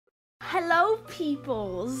Hello,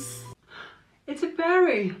 peoples. It's a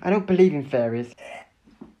fairy. I don't believe in fairies.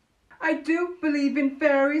 I do believe in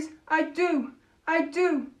fairies. I do. I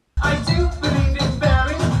do. I do believe in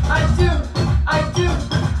fairies. I do. I do.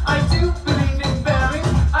 I do believe in fairies.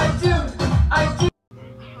 I do. I do.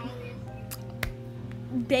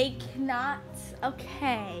 They cannot.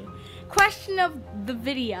 Okay. Question of the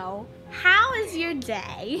video. How is your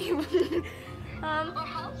day? Or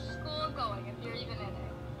how's school going if you're even in it?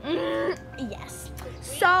 Yes.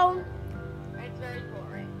 So. It's very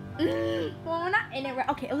boring. Well, we're not in it right.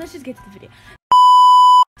 Okay, let's just get to the video.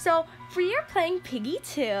 So, you're playing Piggy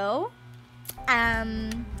 2.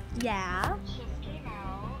 Yeah. Just came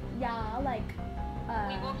out. Yeah, like,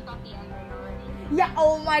 We both got the ending already. yeah,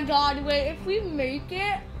 oh my god, wait, if we make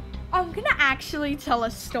it, I'm gonna actually tell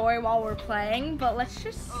a story while we're playing, but let's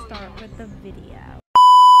just start with the video.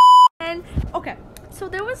 And, okay, so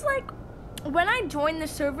there was like, when I joined the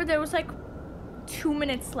server, there was like 2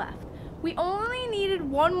 minutes left. We only needed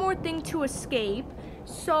one more thing to escape,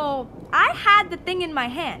 so I had the thing in my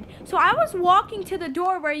hand. So I was walking to the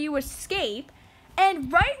door where you escape,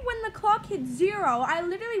 and right when the clock hit 0, I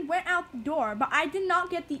literally went out the door, but I did not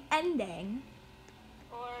get the ending.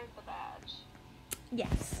 Or the badge.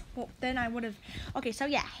 Yes. Well, then I would have. Okay, so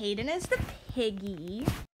yeah, Hayden is the piggy.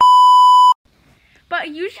 But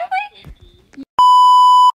usually. Yeah.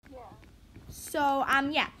 So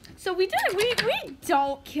yeah. So we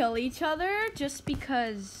don't kill each other just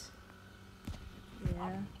because.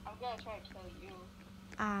 Yeah. I'm gonna try to kill you.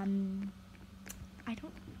 I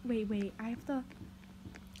don't. Wait. I have the.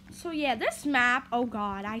 So yeah, this map. Oh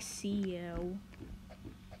God, I see you.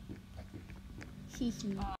 Hee hee.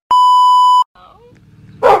 No.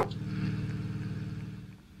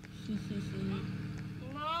 Hee hee hee.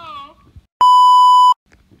 No.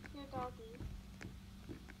 Your doggy.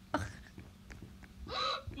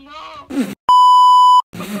 No. Oh,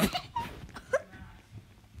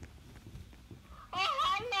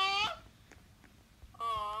 hello.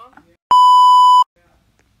 Aw.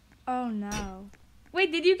 Oh no.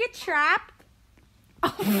 Wait, did you get trapped?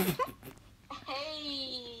 Hey.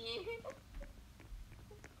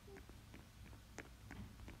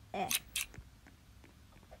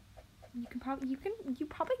 You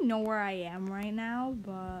probably know where I am right now,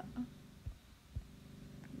 but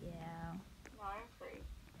yeah. No, I'm free.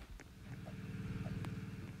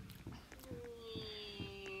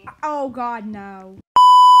 Oh God, no.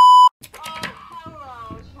 Oh,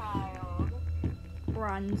 hello, child.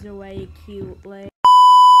 Runs away cutely.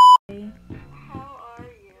 How are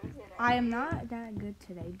you today? I am not that good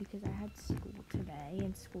today because I had school today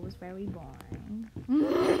and school was very boring.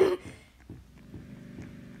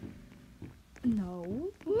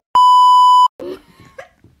 No.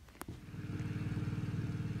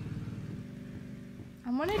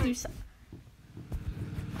 I'm gonna do some.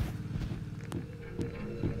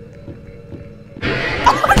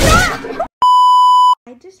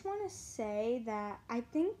 I just want to say that I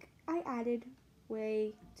think I added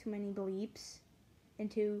way too many bleeps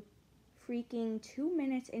into freaking 2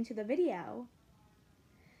 minutes into the video.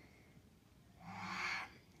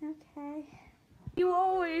 Okay. You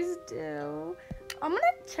always do. I'm gonna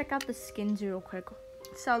check out the skins real quick.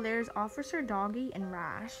 So there's Officer Doggy and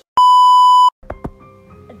Rash.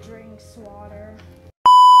 A drinks water.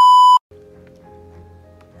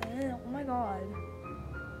 Ew, oh my God.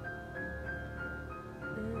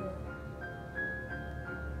 Ew.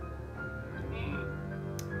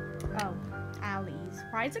 Oh, alleys.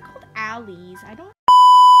 Why is it called alleys? I don't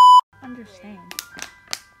understand.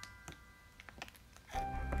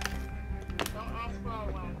 Don't ask where I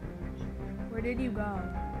went. Where did you go?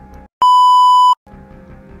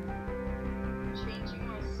 Changing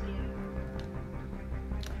my skin.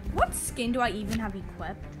 What skin do I even have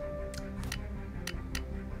equipped?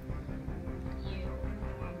 You.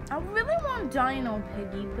 I really want Dino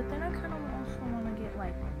Piggy, but then I kind of also want to get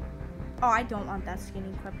like... Oh, I don't want that skin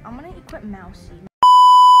equipped. I'm going to equip Mousy.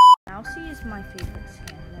 Mousy is my favorite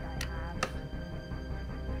skin that I have.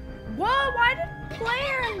 Whoa, why did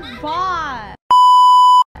player and bot?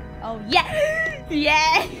 Oh, yeah.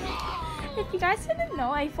 Yeah. If you guys didn't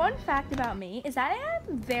know, a fun fact about me is that I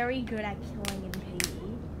am very good at killing in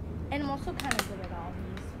Piggy. And I'm also kind of good at all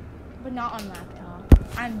these, but not on laptop.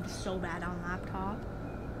 I'm so bad on laptop.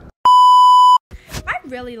 I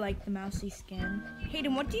really like the Mousy skin.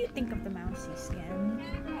 Hayden, what do you think of the Mousy skin?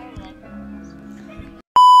 I like it.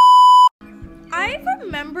 I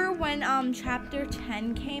remember when chapter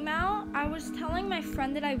 10 came out, I was telling my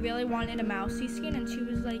friend that I really wanted a Mousy skin, and she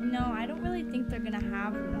was like, no, I don't really think they're gonna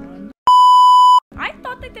have one. I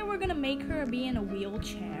thought that they were gonna make her be in a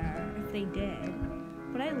wheelchair if they did.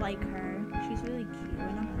 But I like her. She's really cute,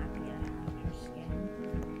 and I'm happy I have her skin.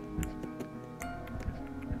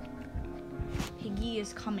 Piggy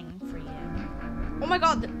is coming for you. Oh my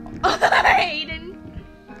god! Aiden!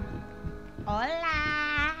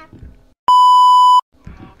 Hola!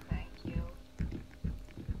 No, thank you.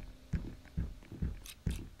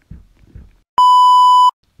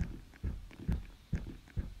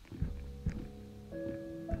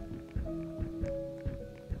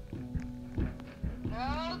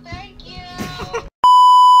 No, thank you.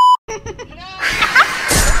 No.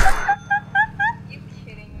 You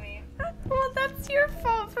kidding me? Well, that's your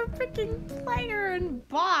fault for picking player and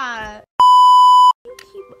bot. You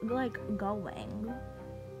keep, like, going.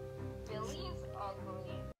 Billy is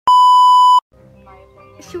ugly. In my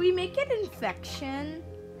opinion. Should we make it infection?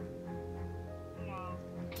 No.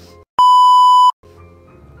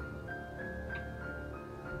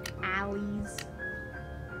 Owies.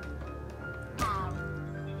 Ow.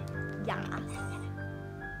 Yes.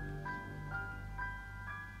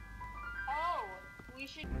 Oh, we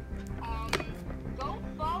should go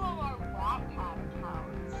follow our Wattpad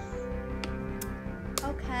accounts.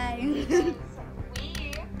 Okay. Because we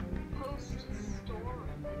post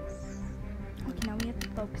stories. Okay, now we have to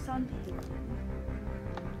focus on Piggy.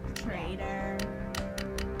 Trader.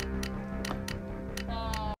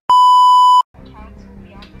 Accounts will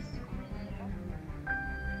be on the screen.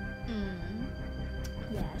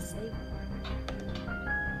 Yes, they.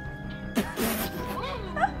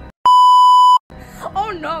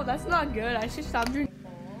 Oh no, that's not good. I should stop drinking.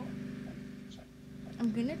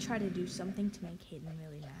 I'm gonna try to do something to make Hayden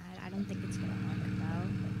really mad. I don't think it's gonna work though.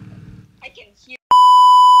 I can hear.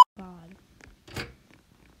 God.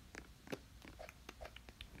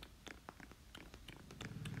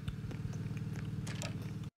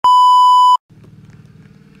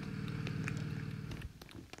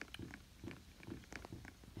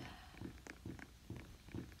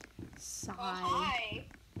 Sigh. Hi.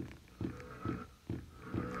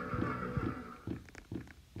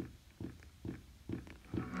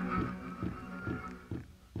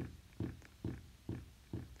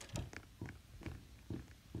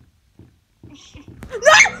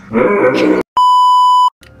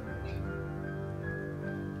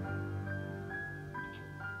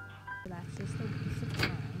 That's just a waste of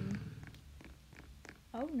time.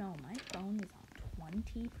 Oh no, my phone is on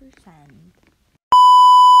 20%.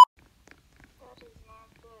 That is not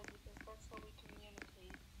good because that's how we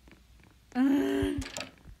communicate.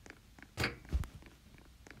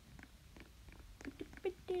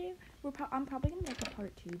 I'm probably gonna make a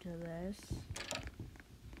part 2 to this.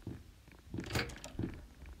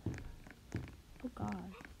 Oh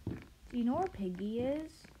god. Do you know where Piggy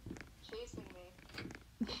is? Chasing me.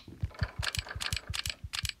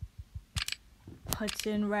 Puts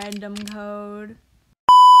in random code.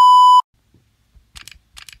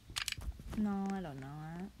 No, I don't know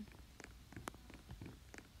it.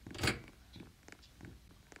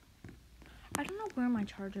 I don't know where my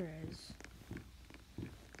charger is.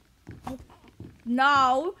 Oh.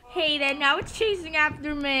 No, Hayden, now it's chasing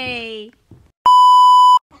after me.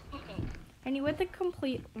 And you went the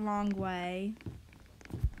complete wrong way.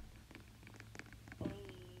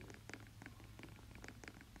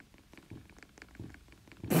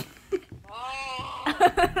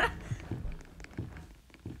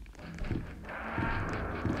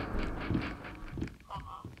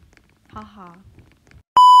 Haha.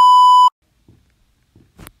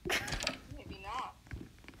 Maybe not.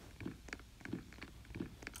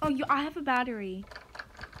 Oh, I have a battery.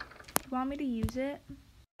 You want me to use it?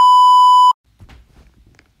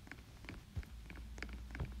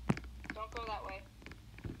 Don't go that way.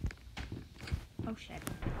 Oh shit.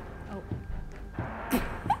 Oh.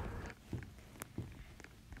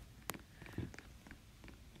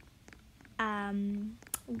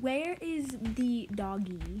 Where is the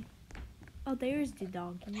doggy? Oh, there's the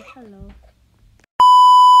doggy. Hello.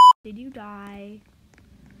 Did you die?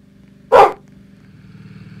 Come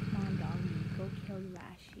on, doggy. Go kill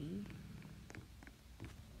Rashi.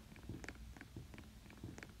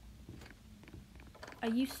 Are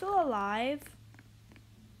you still alive?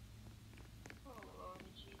 Oh, Lord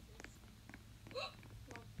Jesus.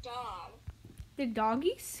 My dog. Did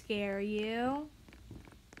doggy scare you?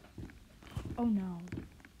 Oh no.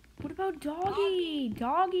 What about doggy?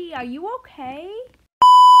 Doggy, are you okay?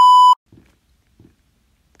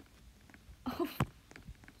 Oh.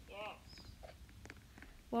 Yes.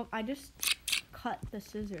 Well, I just cut the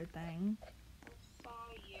scissor thing. I saw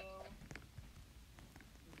you.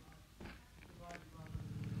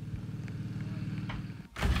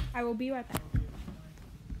 I will be right back.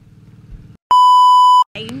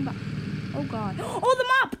 Oh Oh god. Oh, the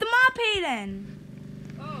mop, Hayden.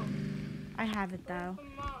 Oh, I have it though.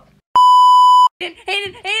 come up.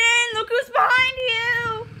 Hayden, look who's behind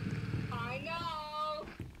you. I know.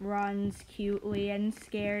 Runs cutely and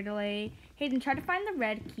scaredly. Hayden, try to find the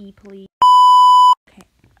red key, please. Okay.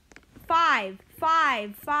 5.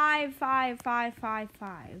 5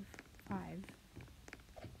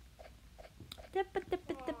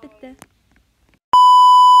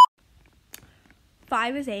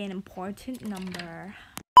 is an important number.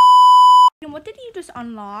 And what did you just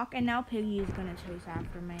unlock? And now Piggy is gonna chase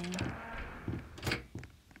after me.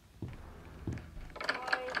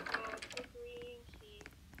 The green key.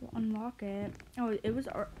 We'll unlock it. Oh, it was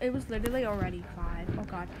literally already 5. Oh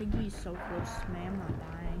god, Piggy is so close to me. I'm not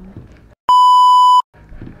dying.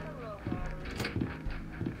 Hello, battery.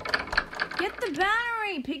 Get the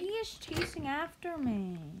battery! Piggy is chasing after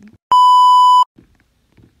me.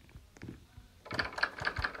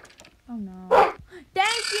 Oh no.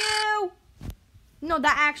 Thank you! No,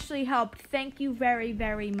 that actually helped. Thank you very,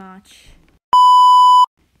 very much.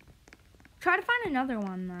 Try to find another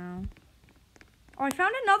one though. Oh, I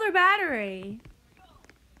found another battery.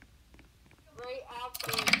 Right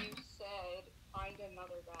after you said find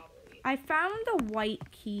another battery. I found the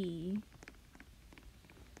white key.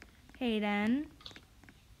 Hayden,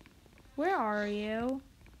 where are you?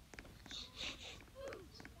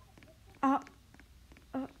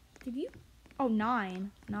 Did you? Oh,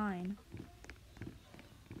 9.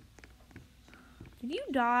 Did you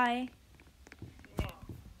die? No.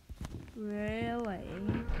 Really?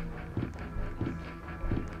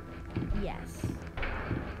 Yes.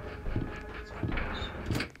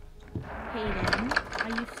 Hayden, are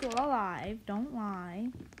you still alive? Don't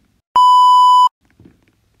lie.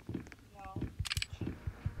 No.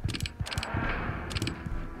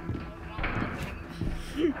 I'm not living.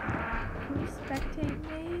 Can you spectate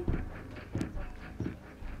me?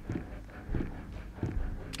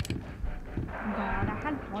 God, I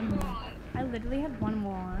had one more. I literally had one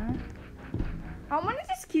more. I want to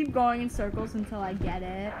just keep going in circles until I get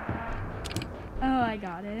it. Oh, I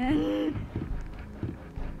got it.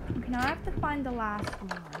 Okay, now I have to find the last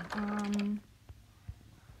one.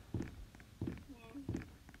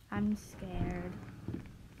 I'm scared.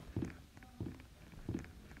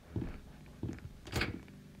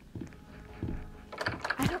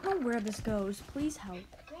 I don't know where this goes. Please help.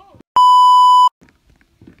 Go.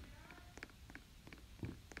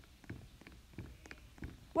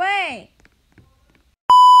 Wait!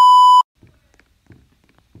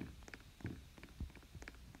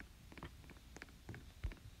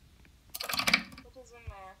 What is in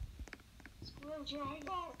there?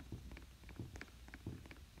 Screwdriver.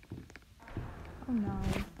 Oh no.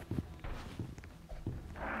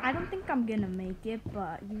 I don't think I'm gonna make it,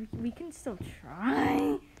 but we can still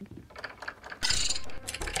try.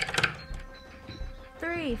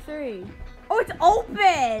 3. Oh, it's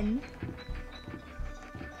open!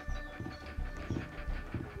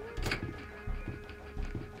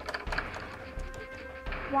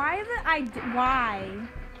 Why?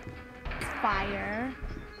 It's fire.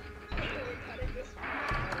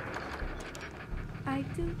 I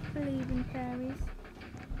do believe in fairies.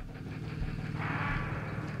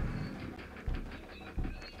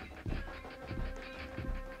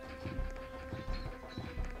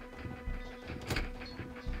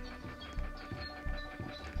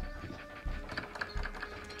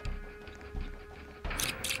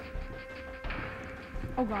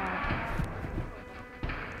 Oh god.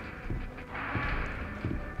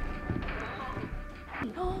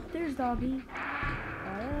 Oh, there's Doggy.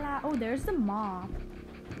 Hola. Oh, there's the mop.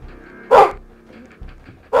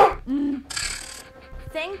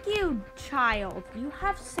 Thank you, child. You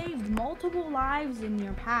have saved multiple lives in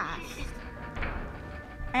your past.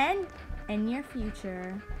 And in your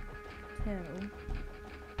future, too.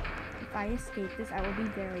 If I escape this, I will be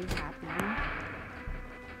very happy.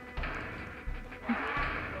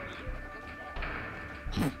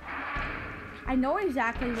 I know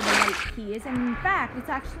exactly where the right key is, and in fact, it's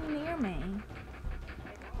actually near me.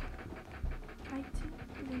 I do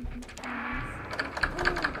believe in fairies.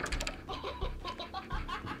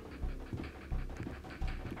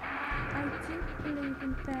 I do believe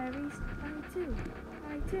in fairies.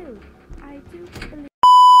 I do believe.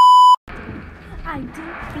 I do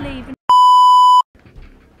believe in.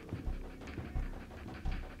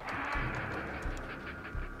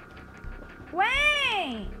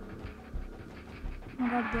 Wait! Oh my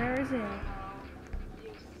god, where is it?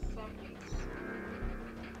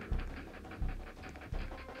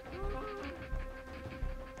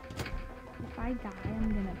 If I die, I'm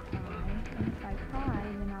gonna cry. And if I cry,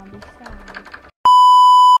 then I'll be sad.